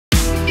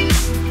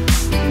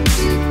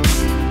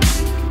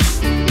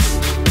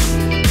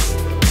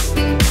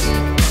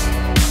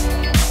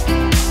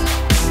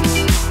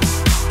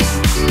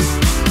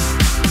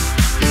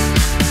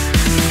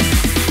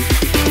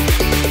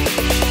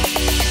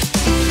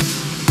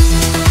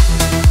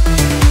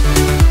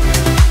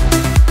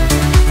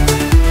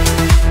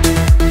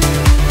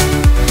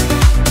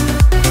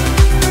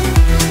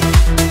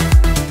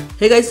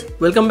Hey guys,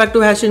 welcome back to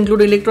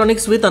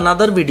hashincludeelectronics with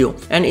another video.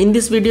 And in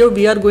this video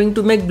we are going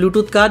to make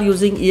Bluetooth car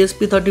using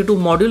ESP32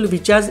 module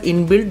which has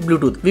inbuilt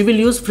Bluetooth. We will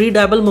use free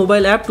Dabble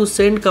Mobile App to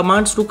send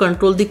commands to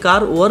control the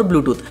car over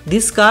Bluetooth.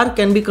 This car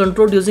can be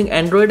controlled using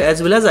Android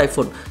as well as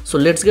iPhone. So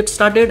let's get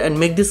started and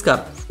make this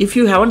car. If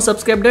you haven't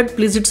subscribed yet,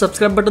 please hit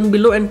subscribe button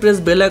below and press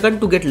bell icon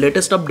to get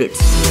latest updates.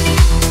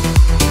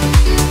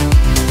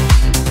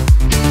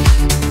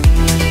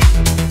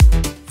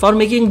 For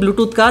making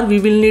Bluetooth car, we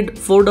will need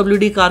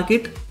 4WD car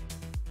kit,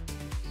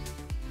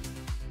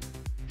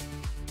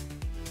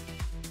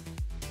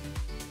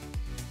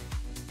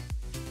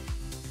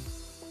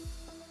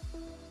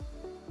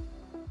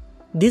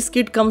 this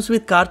kit comes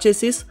with car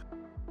chassis,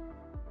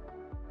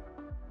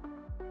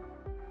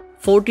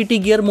 4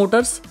 TT gear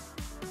motors,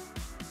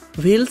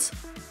 wheels,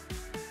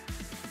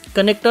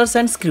 connectors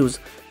and screws,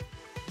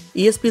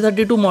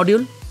 ESP32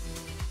 module,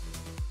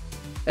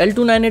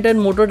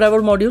 L298N motor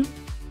driver module,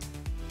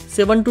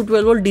 7 to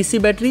 12 volt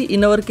DC battery,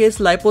 in our case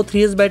LiPo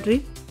 3S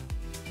battery,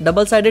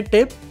 double-sided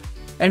tape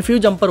and few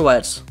jumper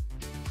wires.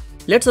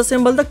 Let's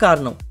assemble the car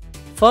now.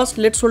 First,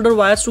 let's solder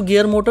wires to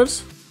gear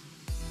motors.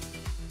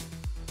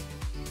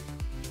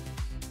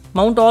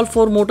 Mount all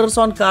 4 motors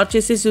on car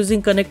chassis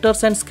using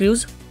connectors and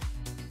screws.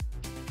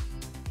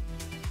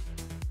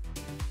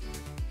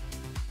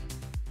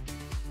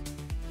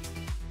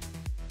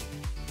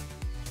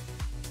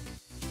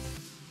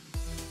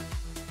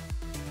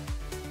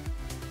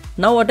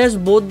 Now attach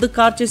both the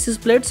car chassis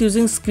plates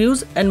using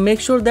screws and make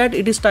sure that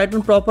it is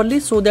tightened properly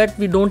so that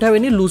we don't have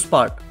any loose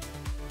part.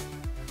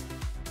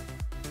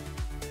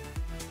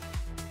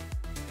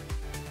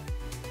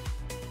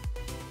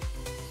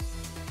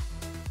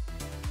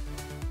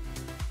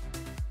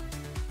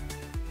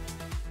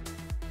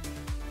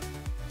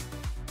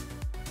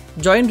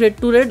 Join red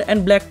to red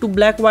and black to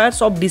black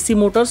wires of DC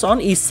motors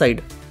on each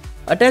side.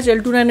 Attach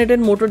L298N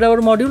motor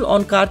driver module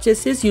on car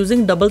chassis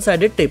using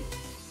double-sided tape.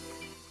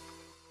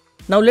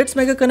 Now let's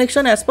make a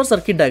connection as per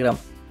circuit diagram.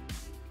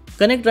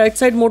 Connect right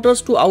side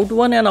motors to out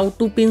 1 and out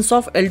 2 pins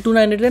of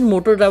L298N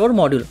motor driver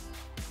module.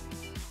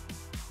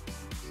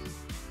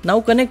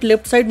 Now connect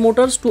left side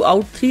motors to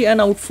out 3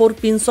 and out 4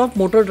 pins of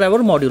motor driver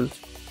module.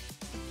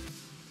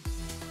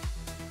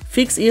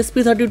 Fix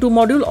ESP32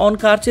 module on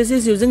car chassis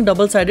using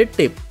double-sided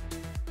tape.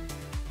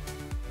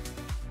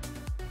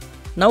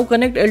 Now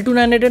connect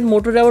L298N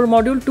motor driver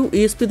module to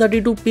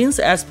ESP32 pins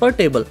as per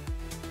table.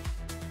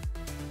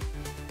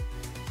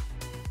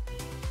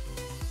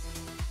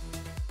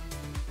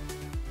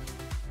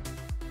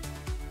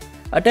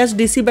 Attach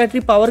DC battery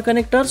power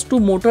connectors to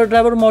motor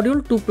driver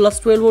module to plus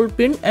 12 volt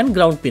pin and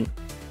ground pin.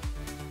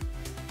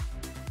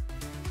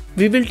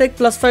 We will take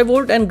plus 5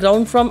 volt and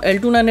ground from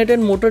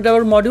L298N motor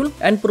driver module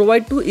and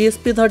provide to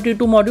ESP32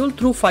 module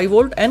through 5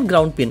 volt and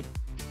ground pin.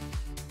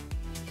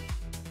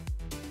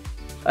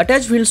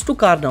 Attach wheels to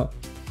car now.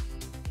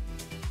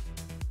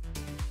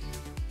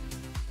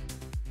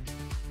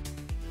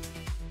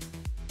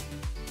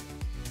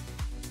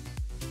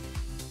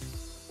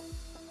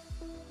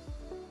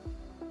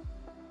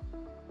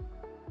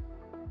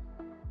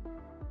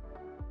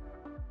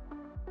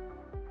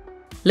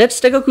 Let's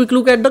take a quick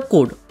look at the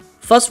code.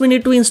 First we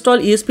need to install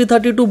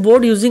ESP32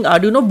 board using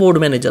Arduino board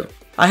manager.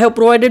 I have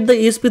provided the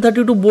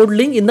ESP32 board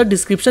link in the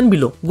description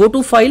below. Go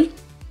to File,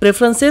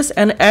 Preferences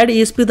and add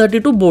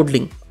ESP32 board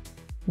link.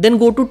 Then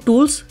go to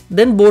Tools,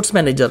 then Boards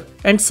Manager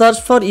and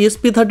search for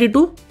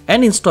ESP32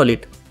 and install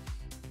it.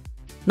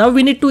 Now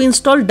we need to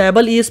install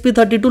Dabble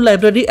ESP32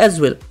 library as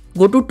well.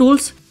 Go to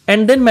Tools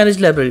and then Manage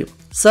Library.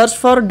 Search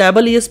for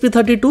Dabble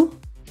ESP32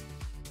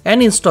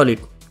 and install it.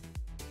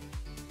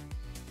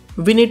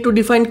 We need to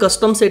define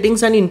custom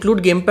settings and include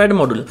gamepad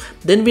module.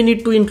 Then we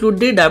need to include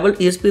the Dabble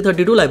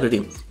ESP32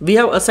 library. We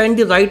have assigned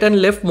the right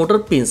and left motor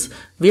pins.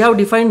 We have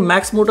defined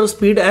max motor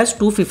speed as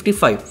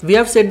 255. We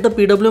have set the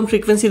PWM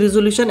frequency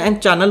resolution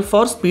and channel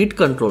for speed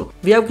control.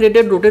 We have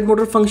created rotate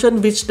motor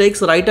function which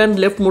takes right and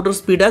left motor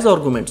speed as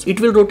arguments. It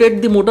will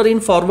rotate the motor in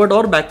forward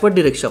or backward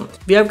direction.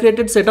 We have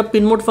created setup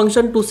pin mode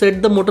function to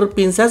set the motor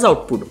pins as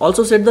output.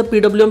 Also set the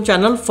PWM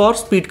channel for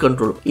speed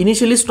control.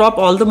 Initially stop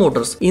all the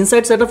motors.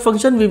 Inside setup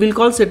function we will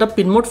call setup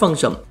pin mode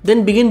function.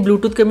 Then begin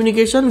Bluetooth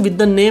communication with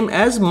the name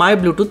as my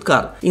Bluetooth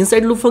car.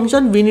 Inside loop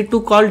function we need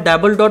to call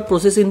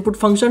dabble.processInput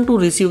function to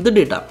receive the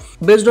data.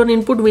 Based on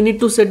input we need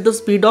to set the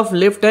speed of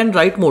left and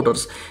right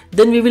motors.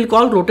 Then we will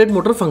call rotate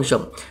motor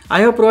function.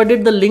 I have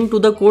provided the link to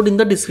the code in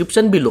the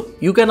description below.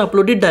 You can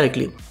upload it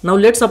directly. Now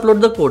let's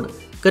upload the code.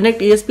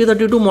 Connect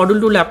ESP32 module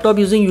to laptop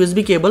using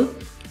USB cable.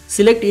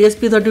 Select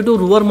ESP32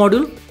 Rover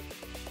module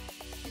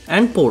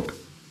and port.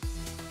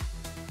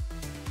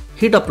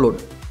 Hit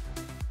upload.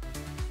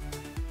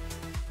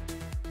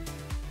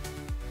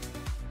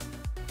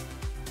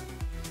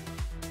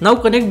 Now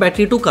connect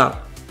battery to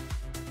car.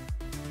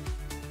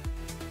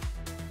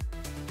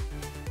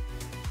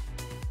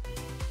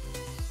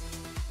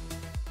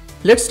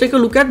 Let's take a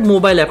look at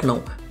mobile app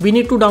now. We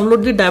need to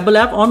download the Dabble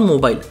app on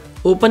mobile.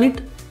 Open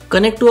it,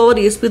 Connect to our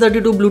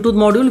ESP32 Bluetooth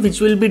module, which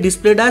will be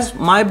displayed as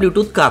My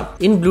Bluetooth Car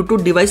in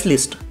Bluetooth device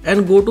list,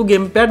 and go to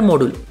Gamepad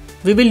module.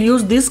 We will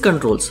use these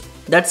controls.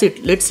 That's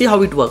it. Let's see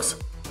how it works.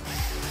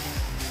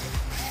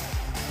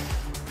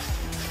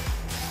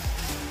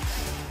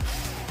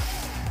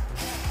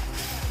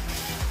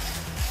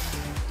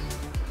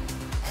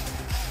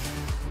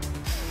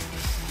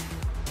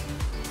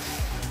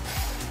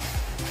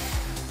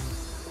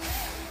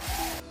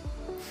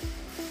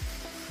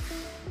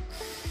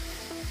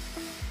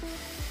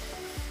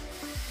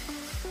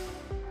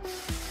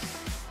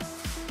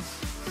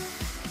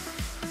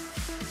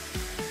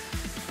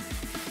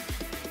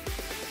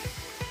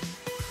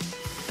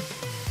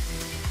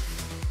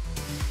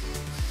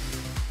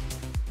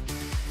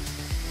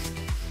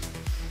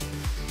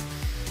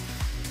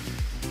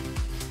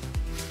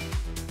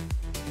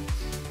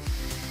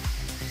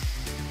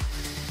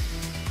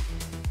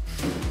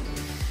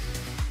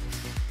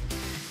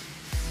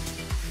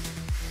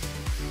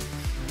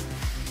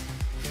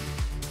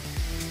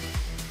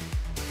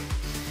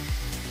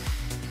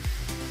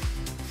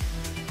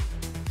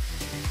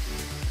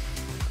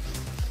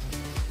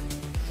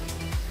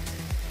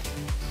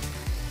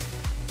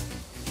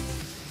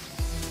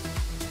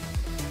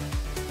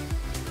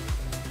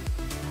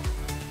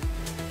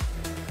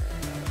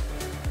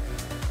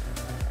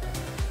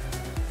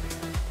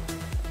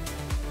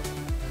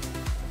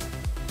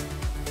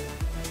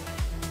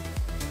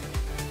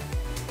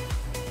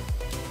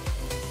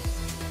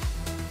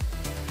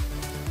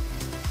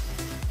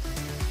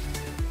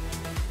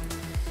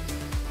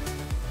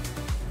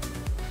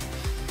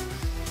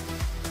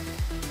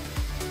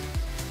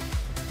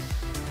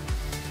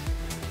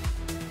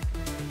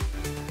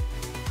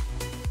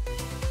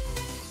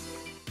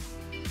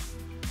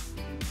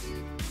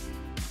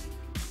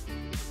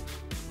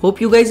 Hope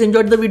you guys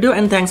enjoyed the video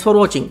and thanks for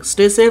watching.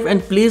 Stay safe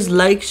and please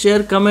like,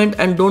 share, comment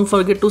and don't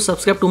forget to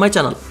subscribe to my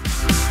channel.